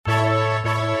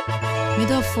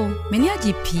Midofo, many a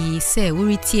GP say we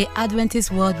retie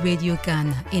Adventist World Radio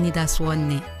Ghana, any that's one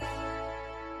name.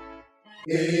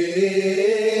 AWR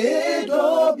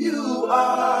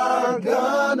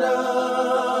Ghana.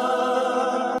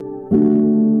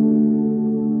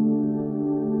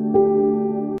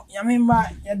 Yamimba,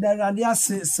 Yadaradia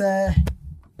say,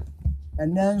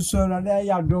 and then so there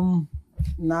Yadum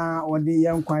na or the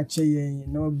young quache,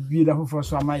 no beautiful for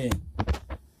Swamaye.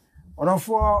 Or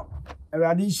for a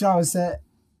radical say,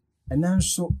 and then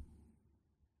so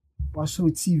was so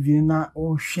TV na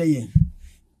or shaying.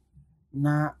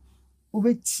 Na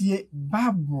ubetie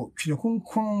Bible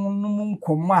Twɛrɛkronkron Ho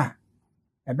Nkɔmodie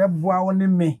ɛbɛboa wo ne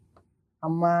me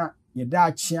ama yɛda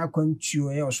akyea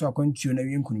kwantuo ɔso akwantuo na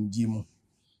wienkunimdie mu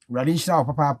Awurade nhyira wo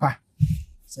papa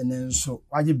sɛ ne nso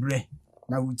wagye brɛ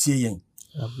na wotie yɛn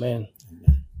amen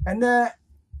ɛnɛ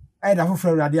ɛda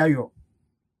foforo Awurade ayo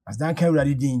asdan ka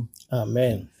Awurade din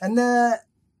amen ɛnɛ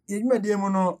yɛdwumadie mu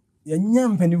no yɛnya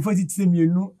mpanimfo titire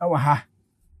mienu ɛwɔ ha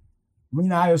mo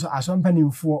nyinaa ayo so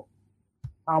asɔmpanimfo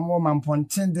Amo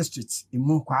Mamponten district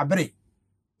imu Kwabre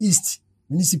East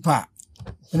Municipal.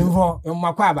 Envo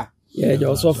yomakwaba. Yeah,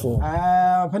 Josofo.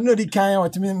 Pano di kan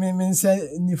otimi me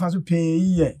say nifa so pay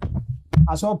ye.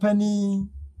 Aso pani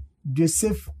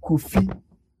Joseph Kofi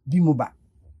Bimoba.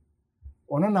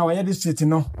 Ono na wa district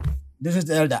no. District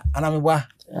elder anamebwa.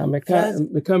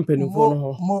 Me company for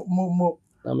no. Mo.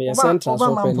 Na me central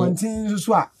so pani. Mamponten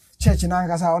so a church na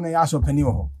nkasa ono ya so pani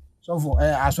wo ho. So for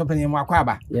asopani mu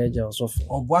akwaba yeah Joseph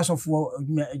obo asofo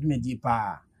adwumadi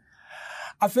pa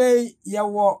afei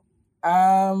yewo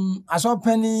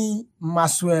asopani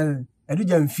Maswell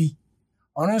edujamfi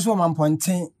ono so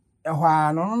Mamponten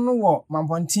ehwa no wo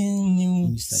Mamponten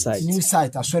new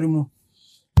site asori mu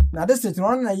na this is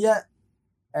one na ye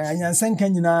anyansanka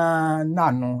nyina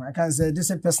na no I can say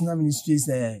this personal ministry is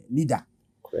leader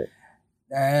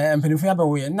empenifo ya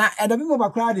bawo ye na edabi mo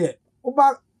bakra de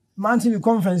oba Mountain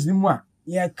conference ni mu a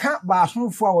ye ka ba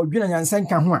asomfo a wodwena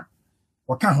nyansanka ho a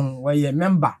waka ho we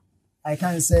member I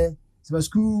can say the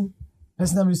school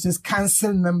personal ministers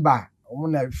council member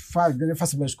on na five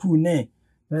first school ne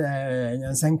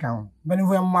nyansanka ho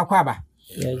benifo ya makwa aba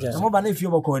mo ba na fie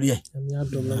boko de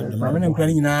ma me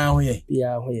nkura nyina ho ye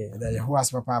bia ho ye da ye ho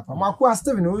aspa papa makwa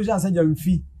Steven o jansa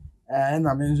jamfi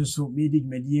na me nso so me dig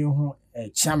medie ho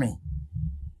chame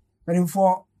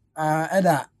benifo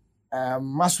eda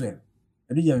Maswell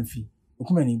edujamfi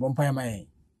okumani bompaya maye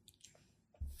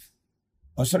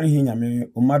osoro hinyame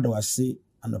umado ase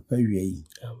anopa wiei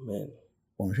amen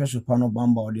onhwe sopa no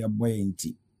bamba ode aboye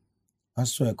nti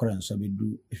aso ekora nso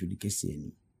bedu efidikese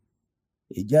ani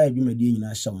eja adwumadi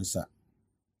nyina hya wonsa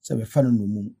se be fa no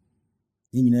nomum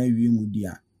nyina wie mu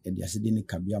dia ede asede ne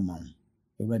kabia ma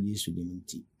Ewurade Yesu dim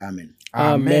nti amen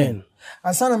amen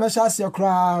asana me sha ase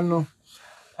ekora no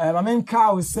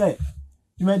mamenka o se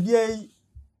Jumadie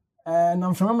na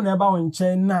mframa na eba wo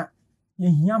nche na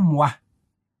yehia moa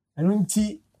eno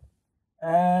nti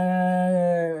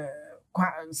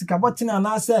sikabotina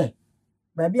na se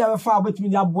ba bia be fa obetimi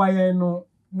dia boa ye no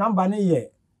number ne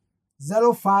ye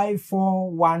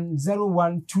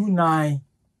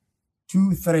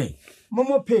 0541012923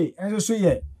 momo pay enso so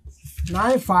ye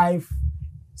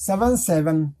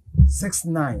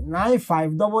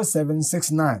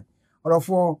 957769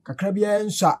 orofo kakra bia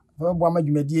nsha bo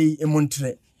amadwumadie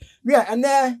emontre we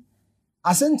ene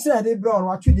asentre de bro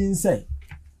no atwedi say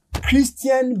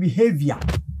Christian behavior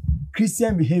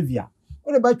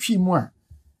o le ba twi mu a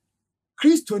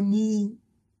Kristoni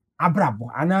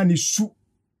abrabo ana ne su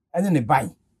ene ne bai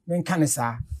menka ne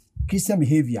sa Christian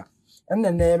behavior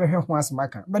ene na ebe hwe ho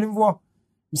asmaka benimvo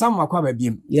msam makwa ba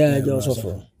biem yeah Joseph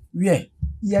we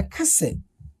ye kase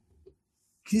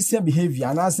Christian behavior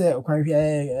ana say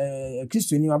okwanhwe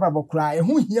Kristoni abrabo kura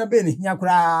ehu hia be ne hia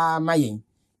kura mayen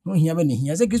no hia be ne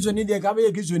hia say Kristoni de ka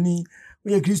be Kristoni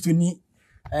we Kristoni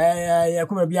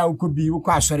yakoma bia ukobi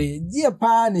ukọ asore die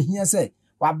pa ne hia say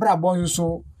wa brabo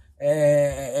so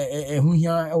ehu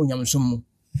hia onyamsom mu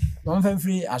no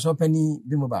mfamfiri asopani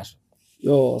bi mu baso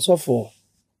yo sofo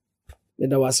me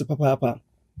da wase papa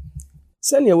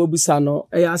sene wabusa no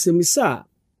asemisa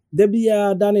da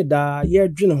bia dane da ye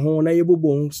dwene ho na ye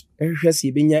bobon ehwehwe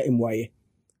se benya emuaye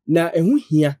na ehu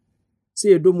hia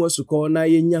se edomu asukọ na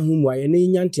ye nya hu muaye na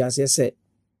nya ntiase se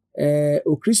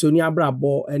okristoni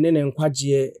abrabo ene ne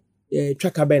nkwaje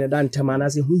twaka ben da ntama na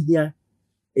se hu hia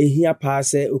ehia pa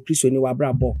se okristoni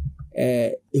wabrabo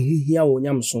ehu hia wo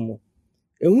nyamsomo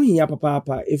ehu hia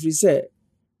papa efri se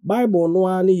Bible no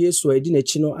ani Yesu edi na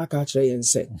chi no aka kire yen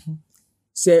se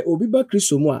obi ba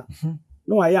Kristo mu a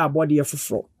no aye abode ye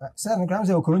foforo se nkram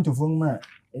se Korinto fo mu a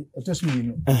etosu yi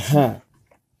no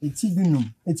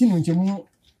eti nchemu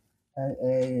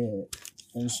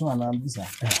nso anambisa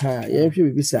yɛhwɛ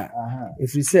bibisa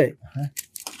ɛfiri sɛ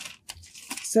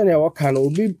sɛnea wɔka no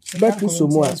obi bɛto so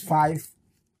mu a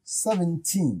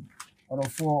 5:17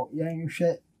 ɔrɔfoɔ yɛnhwɛ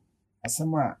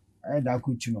asɛm a ɛda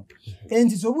akɔkyi no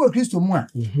enti sɛ obi wɔ Kristo mu a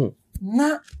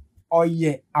na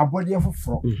ɔyɛ abɔdeɛ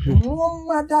foforɔ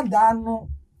nneɛma dadaa no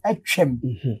atwam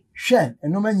hwɛ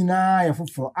nneɛma nyinaa yɛ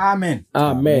foforɔ amen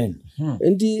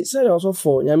enti sɛdeɛ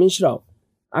ɔsɔfo nyame nhyira wo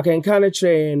akenka no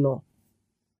kyerɛ no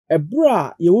ɛberɛ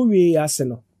a yɛwɔ wie ase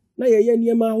no na yɛyɛ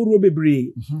nneɛma ahorow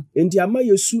bebree enti ama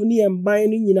yɛsu ne yɛmban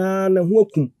no nyinaa na ho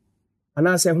akum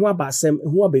anaasɛ ho aba asɛm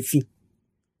ho aba fi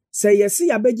sɛ yɛse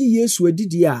yɛabɛgye Yesu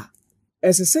adidi a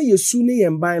ɛsɛ sɛ yɛsu ne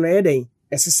yɛmban no ɛyɛ dɛn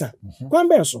ɛsesa kwan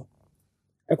bɛn so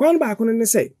ɛkwan baako no ne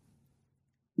sɛ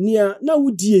nea na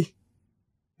wodie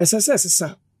ɛsɛ sɛ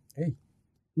ɛsesa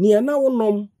nea na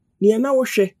wonom nea na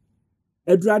wohwɛ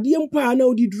aduradeɛ mpo a na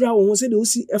wodi dura wo ho sɛ de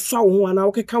wosi ɛfa wo ho anaa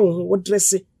wokeka wo ho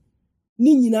wodrese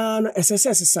ne nyinaa no ɛsɛ sɛ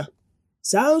ɛsesa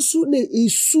saa nso na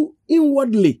ɛsu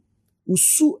inwardly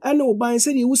usu ane woban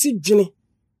sɛ de wosi dwene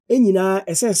nyinaa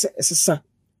ɛsɛ sɛ ɛsesa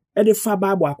ɛde fa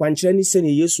Bible akwankyerɛ ne sɛ ne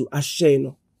Yesu ahyɛ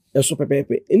no ɛso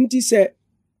pɛpɛpɛ nti sɛ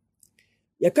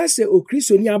yɛka sɛ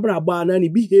okristoni abrabɔ ana ne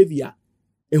behavior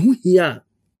ɛho hia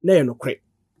na yɛ nokre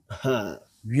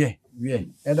wie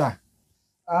ɛda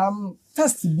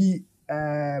test bi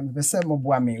bɛsɛ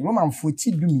mɔboa me Roman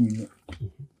 14:12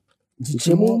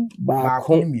 ntikyɛmu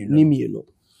baako ne mmienu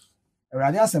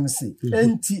Awurade asɛm se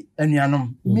enti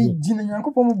anuanom megyina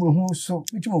Nyankopɔn mu bro so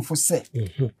bitwumfo sɛ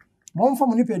momfa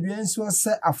mo nipadua nso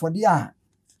sɛ afɔde a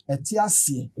ɛte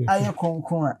aseɛ ayɛ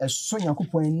kronkron a ɛso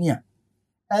Nyankopɔn ani a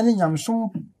ɛne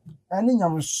nyamsom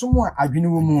a adwene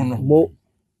wɔ mu no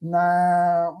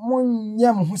na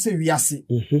monyɛ mo ho sɛ wiase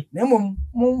na mmom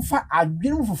momfa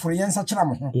adwene mo foforo yɛn nsa kyerɛ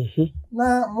mo ho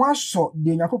na moasɔ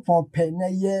de Nyankopɔn pɛ na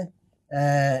yɛ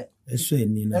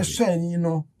ɛsɔ ani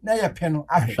no na yɛ pɛ no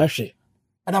ahwɛ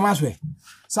Adamaswe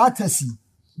saa tasi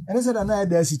ɛne sɛ da na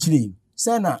ɛda asi kyerɛ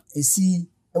sɛ na esi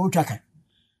ɛwotwa kan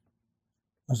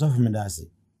asɔfo me da ase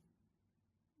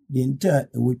de nta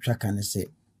ɛwotwa kan sɛ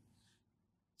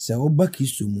woba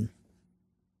Kristo mu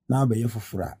na abɛyɛ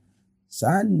foforo a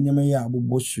saa nneɛma yɛ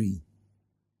abobɔ so yi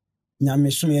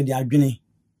nyame som yɛ de adwene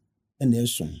ɛna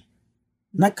ɛsom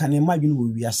na kane ma adwene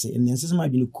wɔ wiase ɛne nsɛ sɛ ma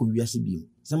adwene kɔ wiase bi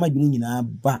sɛ ma adwene nyinaa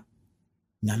ba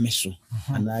nyame so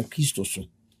ana Kristo so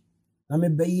na me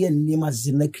bɛyɛ nneɛma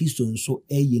sɛ na Kristo nso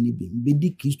ɛyɛ ne bi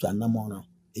mbɛdi Kristo anamɔ no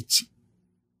akyi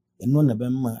ɛno na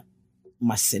bɛma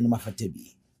masɛ no mafata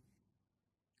bi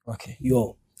okay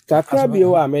yo kakra bi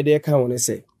wɔ a mɛde ka wo ne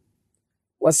sɛ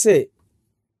wɔse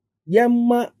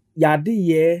yɛma yade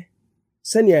yɛ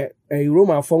sɛnea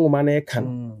Romanfo nwoma na ɛka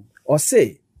no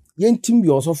ɔse yɛntim bi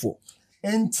ɔsɔfo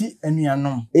enti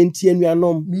anuanom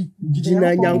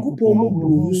gyina Nyankopɔn mu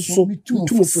buru so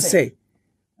tumfo sɛ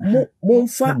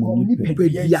momfa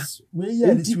nipadua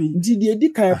nti deɛ di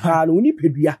kan paa no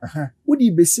nipadua wodi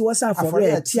besi wɔ sɛ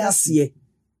afɔre ɛte aseɛ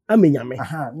amenyame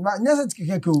nyɛ sɛ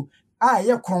tikekeko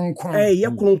yɛ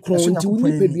kronkron nti wo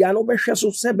nipadua no wobɛhwɛ so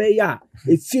sɛ bɛyɛ a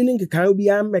ɛfie no nkeka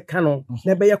obiara mmɛka no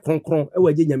na ɛbɛyɛ kronkron ɛwɔ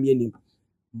agye nyame anim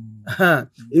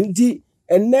nti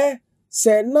ɛnɛ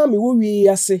sɛ na mewɔ wie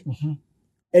ase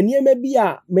nneɛma bi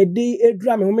a mede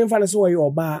adura me ho memfa no sɛ wɔyɛ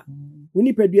ɔbaa wo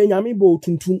nipadua nyame bɔ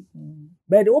tuntum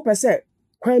bɛde wopɛ sɛ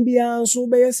kwan biara nso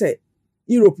bɛyɛ sɛ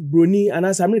Europe broni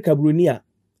anaasɛ America broni a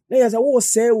na yɛ sɛ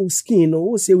wosɛ wo skin no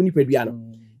wosɛ wo nipadua no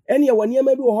ɛne yɛ wɔ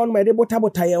nneɛma bi wɔ hɔ no ma yɛde bota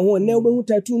yɛn ho na wobɛhu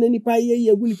tattoo na nipa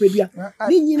yɛ gu nipadua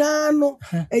ne nyinaa no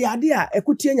ɛyɛ ade a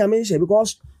ɛkotie nyame nhyɛ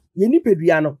because yɛ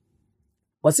nipadua no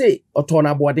wɔse ɔtɔ no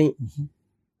aboɔden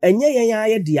ɛnyɛ yɛn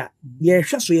ayɛ dea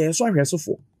yɛhwɛ so yɛyɛ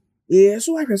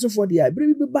so ahwɛsofoɔ deɛ a berɛ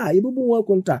bi bɛba a yɛbɛbu wɔn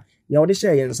akonta nea wɔde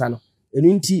hyɛ yɛn nsa no ɛno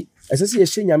nti ɛsɛ sɛ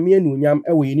yɛhyɛ nyame anuonyam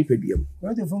ɛwɔ yɛ nipadua mu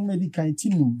wɔte fam medi kan ti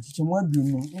num kyekyɛmu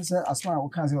aduonu nsɛ asoma a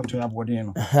wɔka sɛ ɔtɔ aboɔden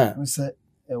no nsɛ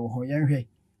ɛwɔ hɔ yɛnhwɛ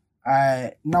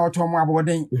na ɔtɔ mo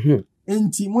aboɔden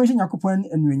enti monhyɛ Nyankopɔn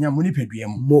anuonyam mo nipadua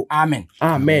mu amen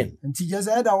nti yɛ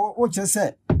sɛ ɛda wokyerɛ sɛ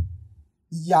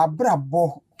yɛabrabɔ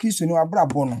Kristo ne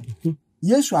wabrabɔ no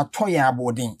Yesu atɔ yɛn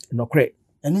aboɔden nɔkorɛ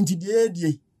ɛno nti deɛ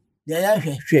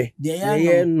yɛhwɛ deɛ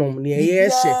yɛyɛ nom deɛ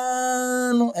yɛhyɛ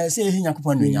no ɛsɛ yɛhyɛ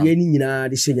Nyankopɔn anuonyam yɛ ni nyinaa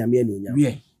de hyɛ nyame anuonyam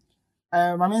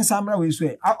mame nsa mmra wei so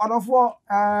ɔdɔfoɔ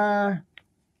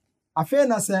afei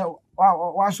na sɛ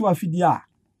waso afidi a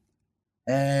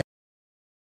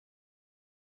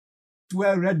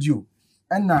Twɛrɛkronkron radio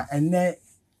ɛna ɛnɛ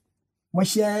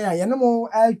mohyɛ a yɛne mo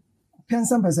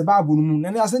pɛnsɛmpɛsɛ Bible no mu na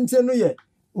ne asɛntie no yɛ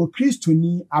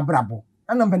okristoni abrabɔ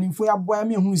ɛna mpanimfo yɛaboa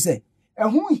me hu sɛ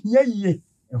ɛho hia yie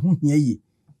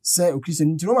sɛ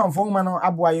okristoni nti Romanfo nwoma no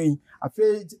aboa yɛn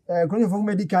afei Korinfo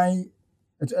nwoma di kan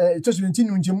to so nti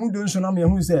no nchemu do nso na me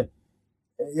hu sɛ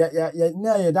ya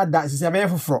na ya dada sɛ be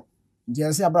foforo nti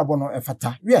sɛ abrabɔ no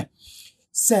efata we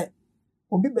sɛ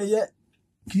obi bɛyɛ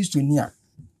kristoni a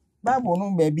bible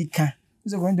no ba bi ka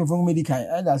sɛ Korinto fo medical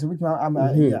ada so bitima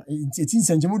nti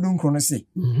nchemu do nkro no se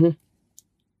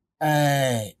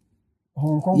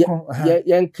Hong Kong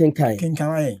yan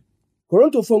kenkan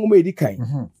Korinto fo ngoma edi kan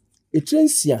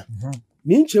etrensia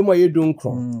ni nchemu aye do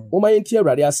nkro wo ma yenti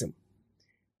awurade asem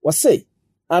wo se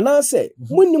anase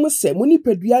munnim se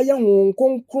munipadua ya Hong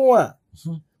Kong a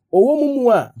owo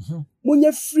mumu a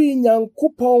munya free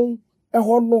Nyankopɔn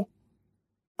ɛhɔ no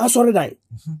asɔre dan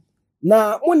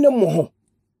na munnim mo ho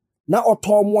na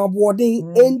ɔtɔ mo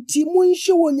aboɔden enti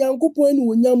munhye wo Nyankopɔn ani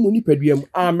wonya mo nipadua mu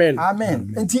amen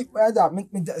enti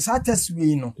sa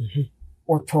teswe no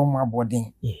ɔtɔ mo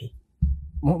aboɔden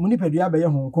mo nipadua bɛyɛ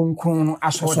Hong Kong no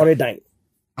asɔre dan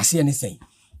ase ne sɛn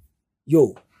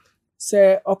yo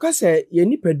se okase ye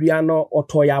nipadua no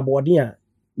ɔtɔ ya aboɔden a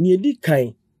ne edi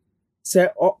kan se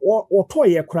ɔtɔ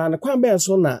ye kra ne kwan bɛn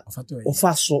so na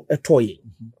ɔfa so ɛtɔ ye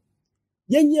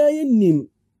yenya ye nim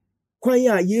kwan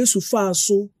a Yesu fa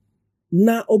so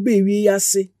na obewie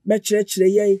yase bɛkyerɛkyerɛ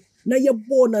yɛn na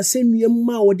yɛbɔ na sɛnnuam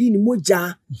ma ɔde ne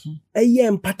mogya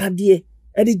ɛyɛ mpatade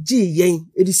ɛde gye yɛn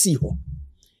ɛde si hɔ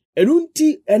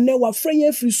ɛnunti ɛnɛ wafrɛ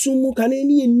yɛn firi sum mu kane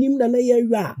ne yɛnim na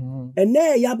yɛhwɛ a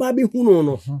ɛnɛ yɛaba bɛhunu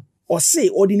no ɔse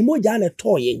ɔde ne mogya na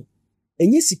ɛtɔ yɛn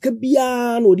ɛnyɛ sika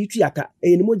biara na ɔde tuaka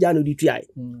ɛyɛ ne mogya na ɔde tuae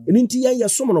ɛnunti yɛn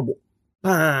yɛsom no bo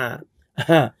paa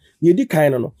yɛdi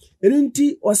kan no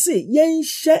ɛnunti ɔse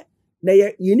yɛnhyɛ na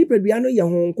ye nipadua no ye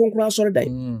Hong Kong asɔre dan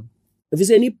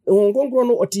efisɛ ni Hong Kong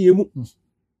no ɔte yemu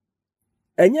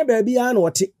ɛnyɛ baabi a na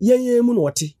ɔte yɛn mu na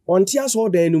ɔte ɔnte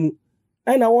asɔre dan no mu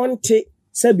ɛna wɔnte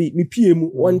sɛbi mipie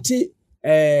mu wɔnte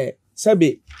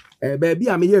sɛbi baabi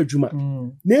a meyɛ adwuma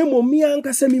na emo mi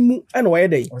ankasa mi mu ɛna ɔyɛ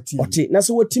dan ɔte na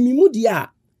sɛ wɔte mi mu di a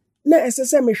na ɛsɛ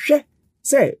sɛ mehwɛ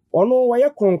sɛ ɔno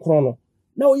wɔyɛ kronkron no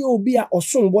na ɔyɛ obi a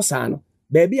ɔsom bɔ saa no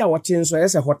baabi a wɔte nso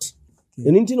ɛsɛ hɔte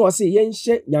ɛninti na ɔse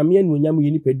yɛnhyɛ nyame anuonyam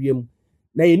yɛ nipadua mu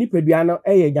na yɛ nipadua no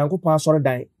ɛyɛ Nyankopɔn asɔre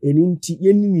dan ɛninti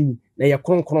yɛnini na yɛ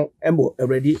kronkron ɛbɔ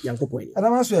awurade Nyankopɔn yi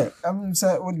adama so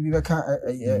sɛ wode bi bɛka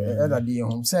ɛdade yɛ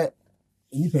ho sɛ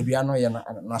nipadua no yɛ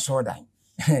na asɔre dan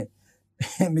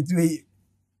metue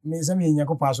me sɛ me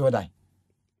Nyankopɔn asɔre dan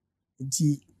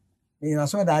nti me na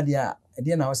asɔre dan deɛ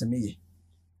ɛdeɛ na wɔsɛ meyɛ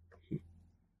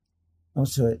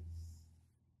also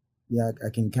ya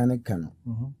akenkane kano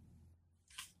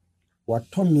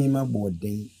watɔ nneɛma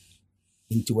bɔɔden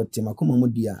nti wɔte makoma mu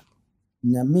di a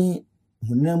nyame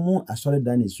honam mu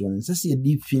asɔredan ne so nsɛ sɛ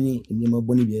yɛdi fini nneɛma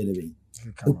bɔne biara da bɛyi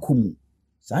ɛkɔmu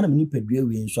saa na me nipadua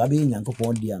wei nso abɛyɛ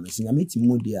Nyankopɔn di a sɛ nyame ti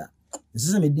mu di a nsɛ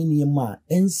sɛ mede nneɛma a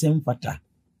ɛnsɛm fata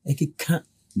ɛkeka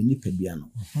me nipadua no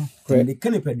mede ka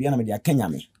nipadua na mede aka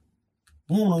nyame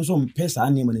no nso mpɛ saa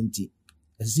nneɛma no nti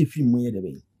ɛsɛ sɛ firi mu yɛ da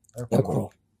bɛyi ɛkorɔ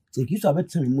sɛ Kristo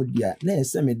abɛtena me mu di a na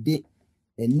ɛsɛ mede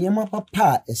nneɛma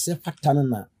papa a ɛsɛ fata no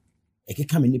na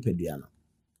ɛkeka me nipadua no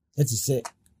ɛte sɛ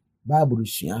Bible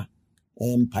sua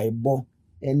mpaebɔ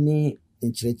ne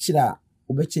nkyerɛkyerɛ a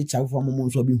wobɛkyerɛkyerɛ afoforɔ mo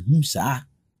nso bɛhu saa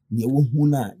nea wɔhu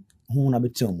no a ho na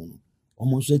bɛtena mu no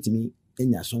ɔmo nso atumi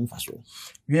anya so mfa so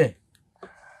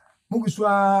mugusu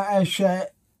a ɛhwɛ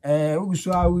mugusu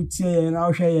a wotie yɛn na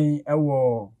wohwɛ yɛn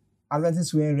ɛwɔ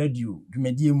Adventist World Radio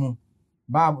dwumadie mu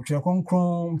Bible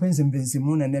Twɛrɛkronkron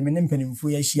mpɛnsɛmpɛnsɛmu na ne mpanimfo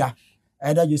yɛahyia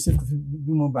Eda Joseph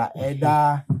bi mu ba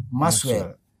Eda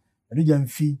Maxwell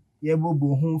Rujamfi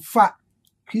yebobo ho fa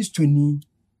Kristoni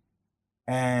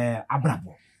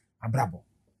abrabo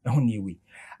ɛho ne ewe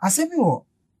asɛbi wɔ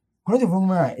Korinto fo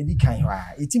ma edi kan hɔ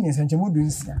a etimi nsankyɛmu du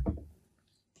nsia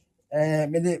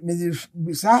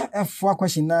me sa efo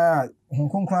question na Hong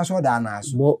Kong asɔ da na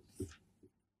so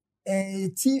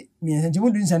ti me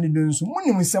nsankyɛmu du nsia de do nso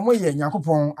munim sɛ mo yɛ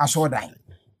Nyankopɔn asɔ dan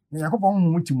na Nyankopɔn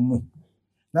hu mutim mu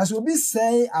na so obi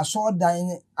sɛ asɔ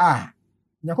dan a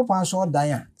Nyankopɔn asɔ dan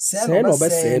a sɛ no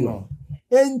bɛsɛ no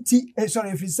enti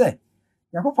sorry if you say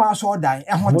Nyankopɔn asɔ dan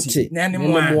ɛho na ne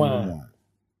mu a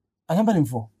anamba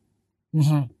nimfo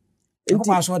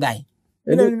Nyankopɔn asɔ dan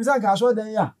ene nim sɛ ka asɔ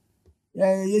dan ya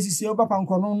yesisi o papa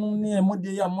nkono no ne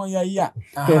emode ya mo ya ya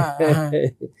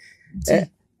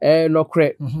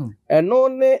nokre eno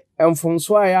ne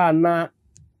emfonso aya na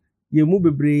yemu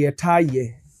bebre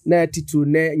yetaye na titu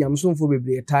ne nyamsomfo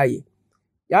bebre yetaye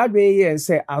ya adwen ye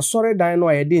nse asɔre dan no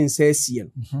ayede nse asie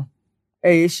no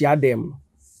hia dem no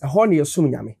ɛhɔ ne yesum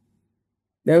nyame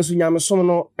nanso nyamesom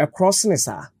no cross ne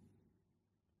saa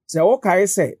sɛ wo kae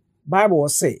sɛ Bible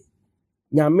say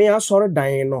nyame asɔre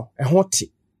dan no ɛho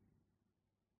te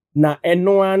na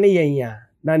ɛno a ne yɛn ya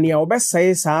na ne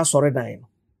obɛsɛe saa asɔre dan no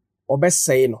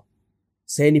obɛsɛe no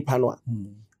say ni pano a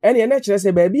ɛne ɛna kyerɛ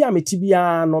sɛ baabi a meti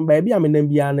bia no baabi a menam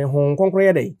bia ne ho nkronkron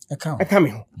yɛ dɛn ɛka me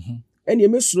ho ɛne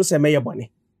ɛmɛsuro sɛ mɛyɛ bɔne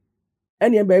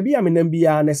ɛne baabi a menam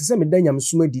bia na ɛsɛ sɛ meda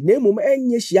nyamesoma di na mmom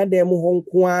ɛnyɛ hyia dan mu hɔ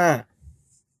nko a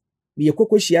meyɛ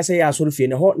kɔkɔ hyia sɛ yɛ asɔre fie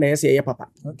ne hɔ na yɛ sɛ yɛyɛ papa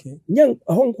nyɛ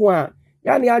hɔ nko a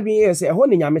ya ne adwen yɛ sɛ ɛhɔ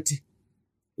ne nyamete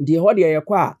nti ɛhɔ deɛ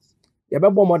yɛkɔ a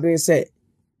yɛbɛbɔ mmɔden sɛ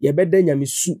yɛbɛda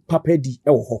nyamesu papa di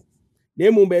ɛwɔ hɔ na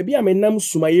mmom baabi a menam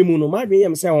sumayɛ mu no madwen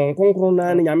yɛm sɛ hɔ nkronkron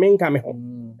na ne nyame nka me hɔ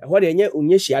ɛhɔ deɛ ɛnyɛ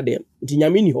onyɛ hyia dan nti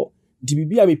nyame ni hɔ nti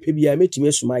biribi a mepɛ bia mɛtumi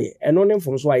asumayɛ ɛno ne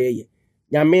mfom so a yɛyɛ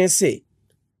nyame se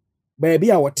baabi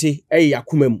a wɔte ɛyɛ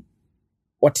akoma mu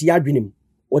wɔte adwene mu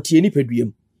wɔte nipadua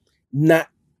mu na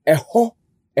ɛhɔ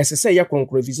ɛsɛ sɛ yɛ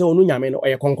kronkron fi sɛ ɔno nyame no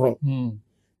ɔyɛ kronkron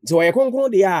nti ɔyɛ kronkron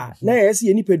deɛ a na ɛyɛ sɛ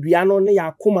yɛ nipadua no ne yɛ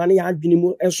akoma ne yɛ adwene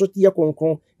mu nso yɛ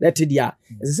kronkron na ɛte deɛ a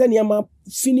ɛsɛ sɛ nneɛma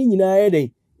fi ne nyinaa yɛ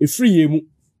dɛn ɛfiri yɛ mu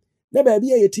na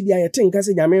baabi a yɛte bia yɛte nka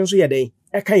sɛ nyame nso yɛ dɛn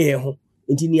ɛka yɛn ho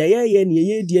nti nea yɛyɛ nea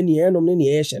yɛdie nea yɛnom ne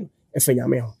nea yɛhyɛ no ɛfɛ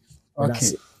nyame ho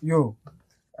okay yo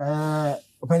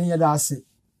ɔpɛni yɛ da ase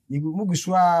mugu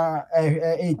so a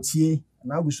ɛtie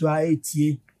na mugu so a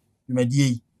ɛtie dwumadie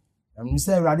yi na mu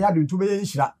sɛ awurade adonto bɛyɛ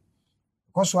nhyira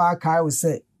kɔ so aka wo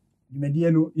sɛ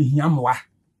dwumadie no ehia mmoa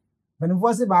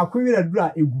pɛnifo sɛ baako wira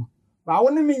dura egu ba wo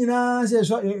ne me nyinaa sɛ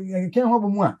so yɛkɛn ho bɔ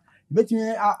mu a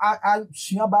betumi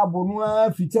asua baabo no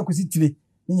afiti akosi tire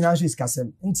ne nyinaa so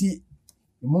iskasɛm nti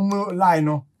mumu line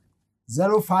no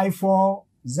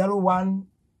 05401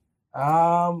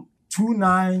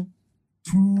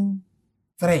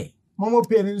 2923 momo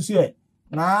pay ni nso yɛ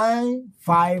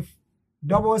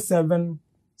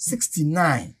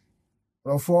 957769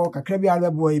 rofo kakra bi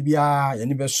alebo bia ye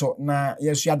ni beso na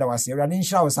yesu adawase awurade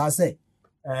nhyira wo saa sɛ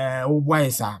wo boy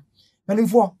saa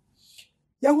panimfo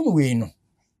ya hunu we no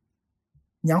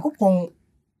nyankopɔn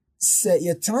sɛ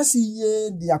yɛtena se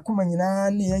yie de akoma nyinaa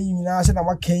ne yɛyi nyinaa sɛ na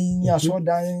wakan ni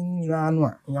asɔdan nyinaa no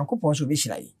a nyankopɔn so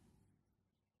bɛhyira yi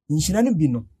nhyira no bi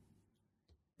no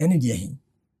ɛne deɛ hin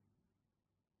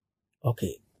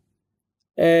okay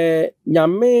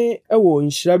nyame ɛwɔ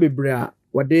nhyira bebree a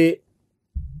wɔde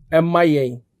ɛma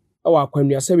yɛn ɛwɔ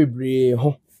akwannuasa bebree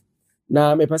ho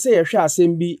na mepɛ sɛ yɛhwɛ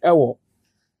asɛm bi ɛwɔ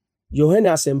Yohane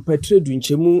asɛmpa tire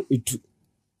nkyɛmu etu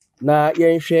na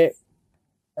yɛnhwɛ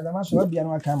Adama so bia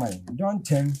no aka mai John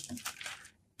 10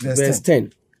 verse 10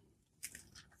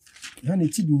 Yohane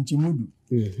ti du nkyɛmu du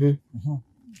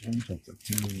John chapter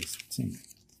 10 verse 10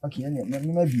 okay me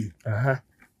bi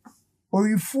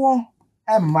oyifo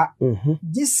emma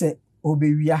gise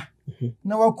obewia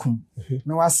na wakum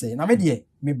na wase na me de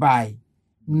me bai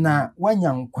na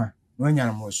wanya nkwa na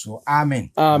wanya moso amen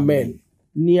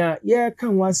nia ye ka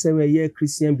ho asɛm ye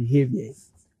Christian behavior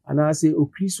anase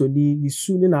okrisoni ni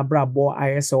su ne na brabo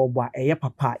ayese obo a eye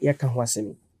papa ye ka ho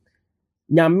asɛm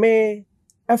nyame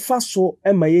ɛfa so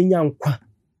ɛma yenya nkwa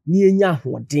ni yenya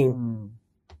ahoden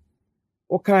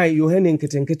okay Yohane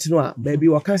nketenkete no a baabi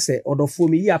waka sɛ ɔdɔfo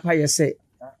mi yi apa yɛ sɛ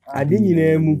ade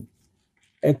nyinaa mu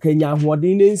ɛkanya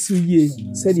ahoden na nsi yie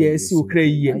sɛ deɛ ɛsi okra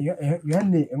yie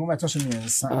Yohane enwoma to so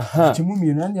nyensa timu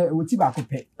mi no na woti ba ko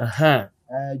pɛ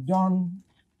John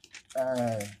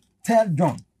third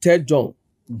John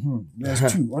verse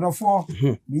 2 ɔdɔfo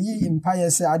mi yi mpa yɛ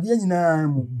sɛ ade nyinaa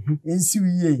mu nsi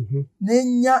yie na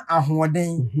nya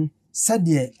ahoden sɛ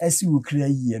deɛ ɛsi okra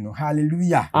yie no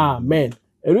hallelujah amen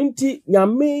Erunti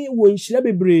nyame wo nhyira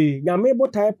bebree nyame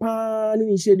botae pa ne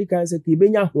nhyira di kan sɛ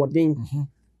tibenya hoden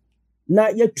na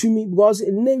yatumi because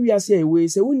na wiase ewe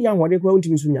sɛ woni ahoden kora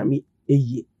wontimi so nyame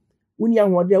eyie woni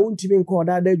ahoden a wontimi nkɔ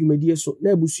ɔdaada adwumadie so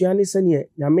na abusua ne sɛ ne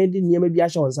nyame de nneɛma bi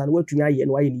ahyɛ wonsa na watumi ayɛ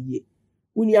no ayɛ ne yie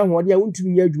woni ahoden a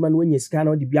wontimi nya adwuma na wanya sika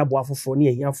na ɔde bia boa foforo ne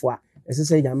ahiafo a ɛsɛ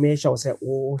sɛ nyame hyɛ wo sɛ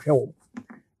wo hwɛ wo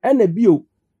ɛna bio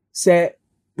sɛ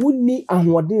woni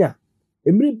ahoden a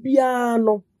emre bia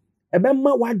no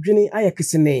ebema wadwene ayɛ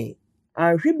kesene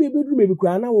ahwe bebedu mebi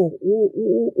kura na wo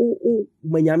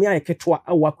manyame ayɛ ketwa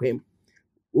awo akwam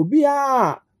obi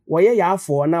a wɔyɛ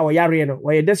yaafo na wɔyare no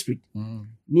wɔyɛ desperate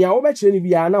ni a wo bɛkyerɛ ni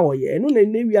bia na wɔyɛ eno na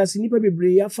ne wiase nipa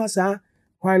bebree afa saa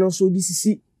kwan no so di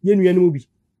sisi yenua no bi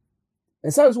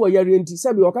ɛsan so wɔyare nti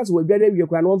sɛbi wɔka sɛ wɔdware awie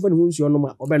kura na wɔmfa ne ho nsuo no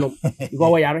ma ɔbɛnom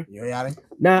because wɔyare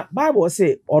na bible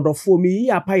sɛ ɔdɔfo mi yi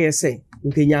apa yɛ sɛ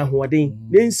nkenya ahoɔden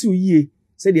na nsiw yie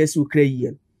sɛ deɛ siw kra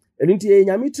yie Erinti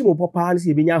nyame timo papa ne se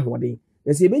ebenya ahoden.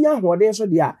 Na se ebenya ahoden so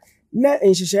de a na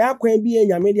nhyehyɛ akwan bi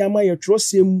nyame de ama yɛ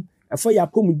trosem afa yɛ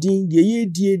apomudin de ye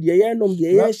die de ye nom de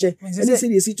ye hyɛ ɛne se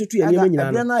de si tutu yɛ nyame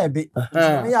nyina no. Na ebe.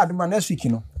 Me ya adoma next week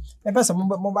no. E pesa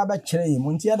mo ba kyerɛ yi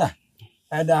mo ntia da.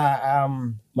 Ada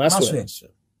maswe.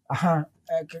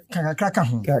 Kakra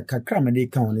ho. Kakra me de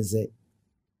ka ho ne sɛ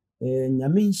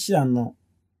nyame nhyira no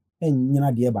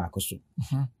enyina de ba akoso.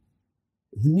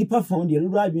 nipa found the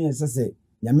little adwene say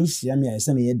nyame hyia me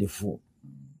ayesa me yedefo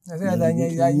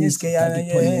ya ske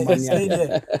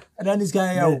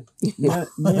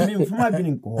me mfuma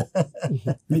adwene nko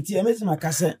meti emesi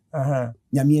makase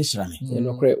nyame hyira me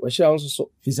no kre wo hyira nso so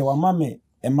fi se wa mame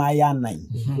ema ya nan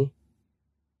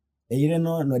eyire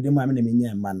no no de ma me na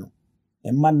menya ema no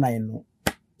ema nan no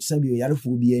sabi o yarefo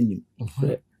bi anim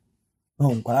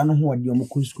nkwara no ho ode o mo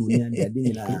school ni ade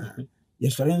nyina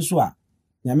yesore nso a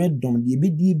nyame dom de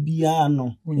bedi bia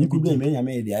no nkudu me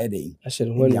nyame de ayede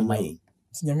ahyere ho nyame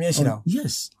hyira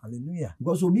yes hallelujah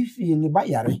because obi fi ni ba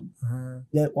yare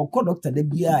ye okọ doctor de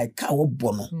bia e ka wo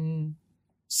bo no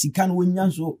sika no wonya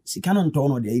nso sika no nto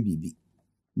no de ay bibi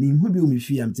me hu bi o me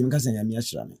fi am tim ka sa nyame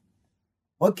hyira me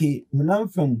okay munam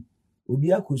fam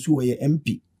obi akosu wo ye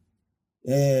MP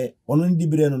ono ndi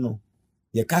bire no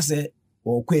ye ka se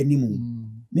o kwa animu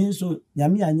me nso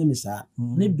nyame anye me sa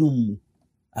ne dum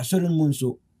asori mu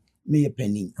nso me ye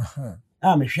pani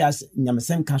me hwe nyame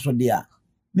sen ka so de a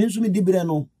me nso me di bire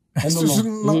no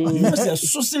no me se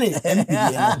susene MP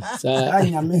no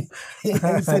nyame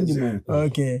sendi mu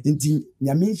okay nti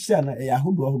nyame hia na ya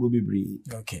hodo bebre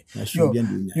okay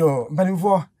yo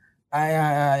mpanimfo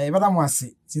ai bada mo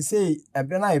ase se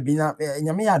ebe na ebi na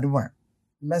nyame ya adom a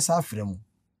mesa afre mu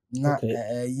na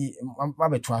yi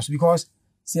mabeto aso because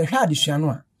se hwa adesua no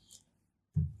a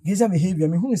gisa behavior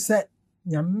me hu se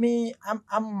nyame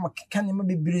am kan ma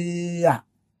bebre a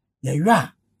ya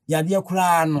ywa ya de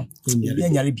kura no ya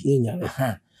nyare bi eno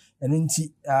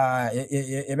nti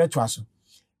e beto aso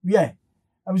wie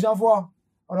abusafo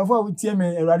orofo wutie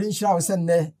me awrade nhira wo se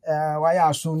ne wa ya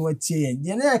aso no atie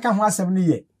ye na ka ho asem no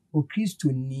ye o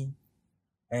Kristo ni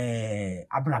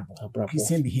abrabo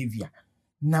Christian behavior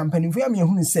na mpanimfo ya me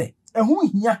hu se ehu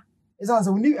hia esa se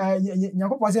woni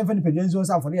nyakopo se mfa ni pedwenzo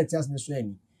sa afore etias ne so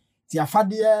ani ti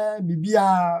afade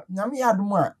bibia nyame ya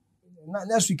adom a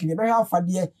na swikini be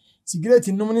afade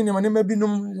cigarette num ne ne ma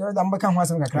binum da mbaka ho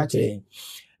asem kakra che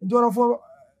nti orofo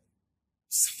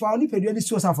fa ni pedwenzo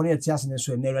so sa afore etias ne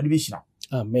so na awrade be hira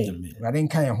amen awrade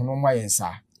nkan ye hono mwa ye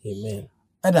nsa amen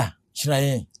ada hira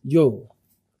ye yo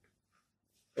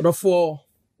rofo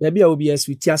baabi a obi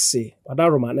aswiti ase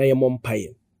wadaroma na ye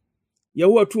mompaye ye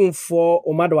wo atumfo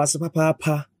o mada wase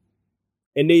papa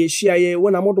ene ye hia ye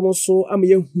wona modom so am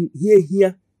ye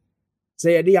hia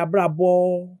se ye de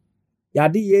abrabo ya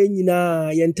de ye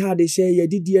nyina ye ntade hye ye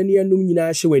didie ne anum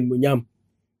nyina hye wanmunyam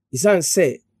isan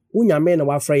se wunyame na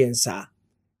wafra ye nsa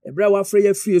ebra wafra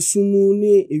ye fie sumu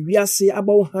ne ewiase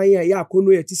abawo han ya ya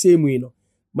akono ye tise mu no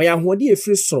ma ya hode ye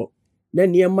firi soro na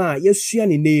niema yesua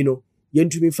ne nei no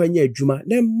yentumi fanya adwuma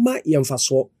na ma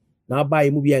yemfaso na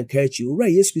abaye mu bia nka achi owura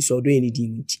Yesu Kristo odo eni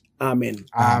din nti amen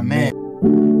amen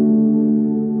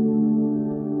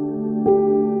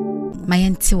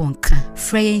Mayanti wonka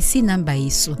frequency number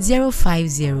iso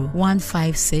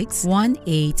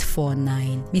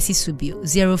 0501561849 Mrs. Subio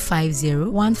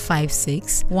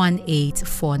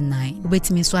 0501561849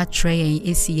 Ubetimi so atray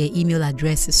esi email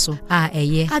address so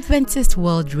Adventist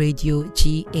World Radio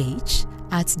GH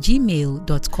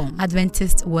 @gmail.com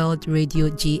Adventist World Radio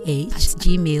GH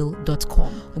 @gmail.com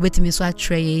Ubetimi so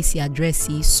atray esi address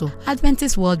so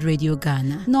Adventist World Radio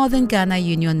Ghana Northern Ghana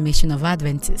Union Mission of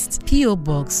Adventists PO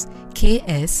Box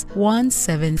KS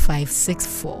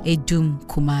 17564 Edum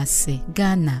Kumasi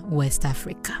Ghana West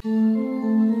Africa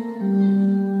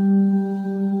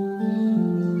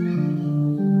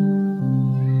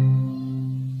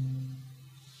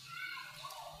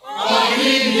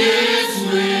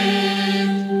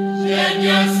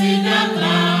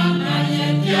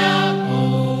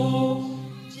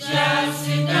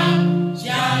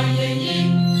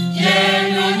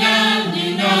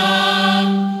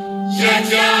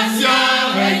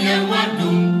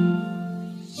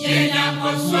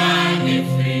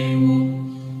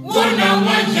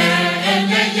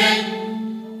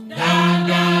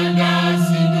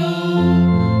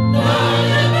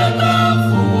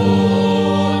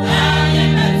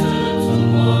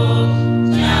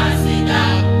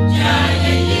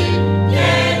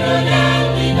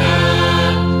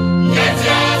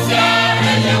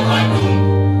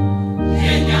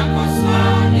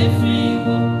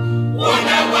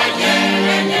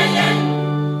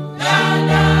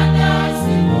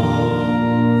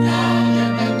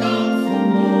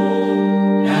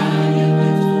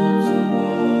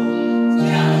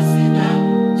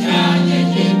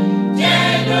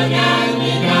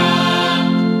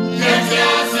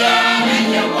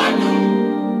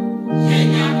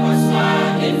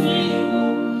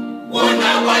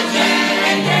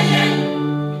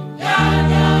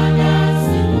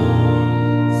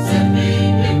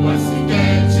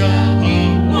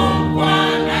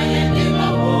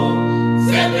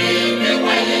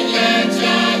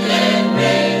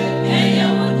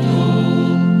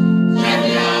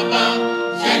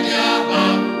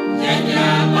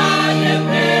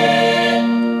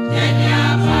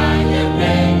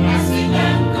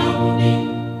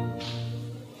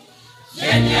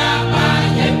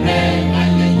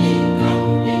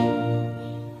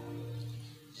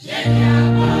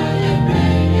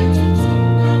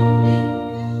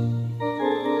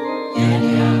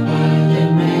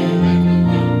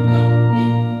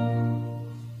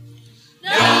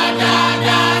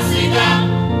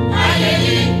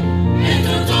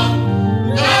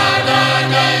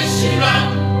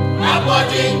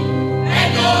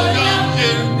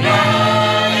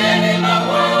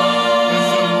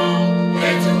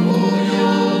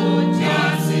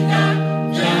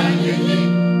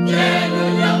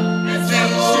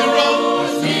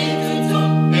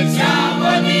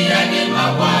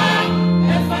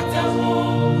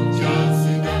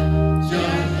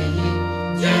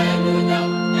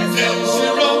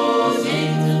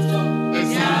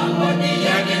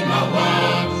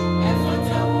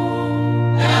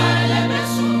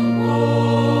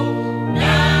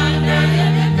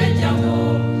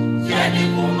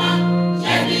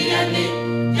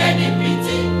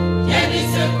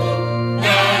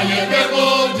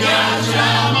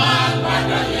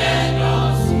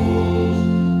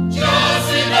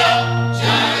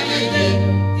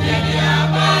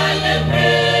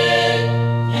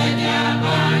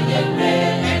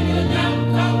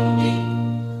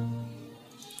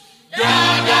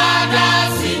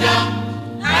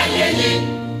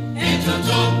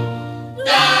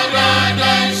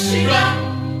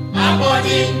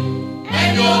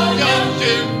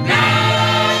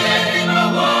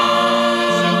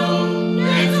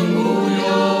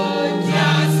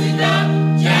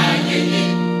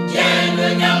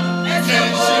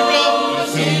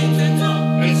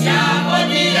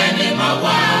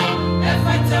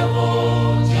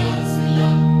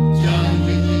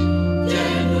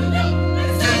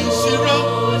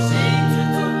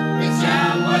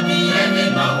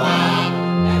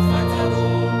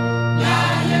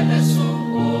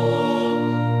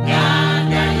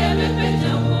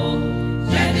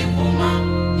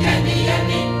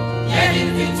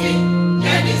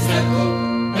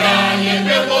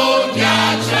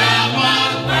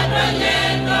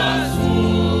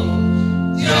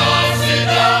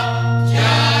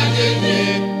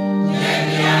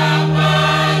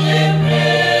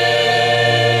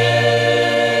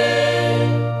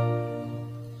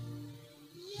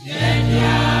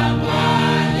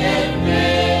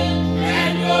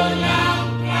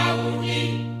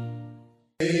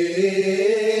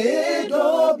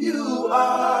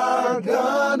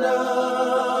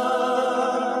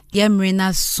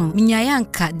Yamrina so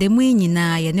minyayanka demu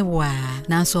nyina ye ne wa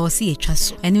nanso osi etwa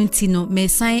so enu nti no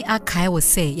mesan akai wo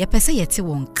se yepese yete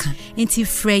wonka nti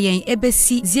frɛ yen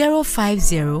ebesi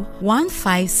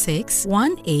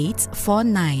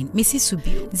 050-156-1849 Missy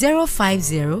Subio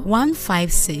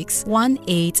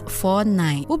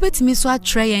 050-156-1849 ubetimi so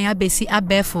atre yen abesi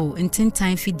abefo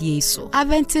ntintan fidie so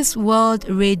Adventist World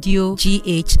Radio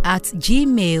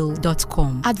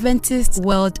GH@gmail.com Adventist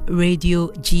World Radio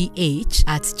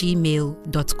GH@gmail.com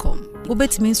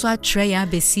Ubetimi so atre yen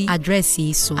abesi address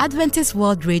so Adventist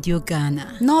World Radio Ghana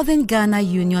Northern Ghana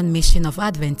Union Mission of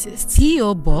Adventists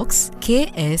PO Box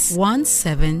KS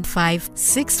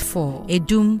 17564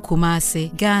 Edum Kumase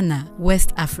Ghana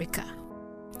West Africa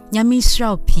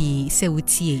Nyamishrao P se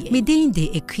wutie midin de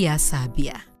ekia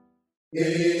sabia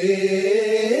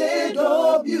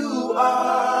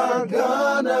AWR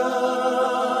Ghana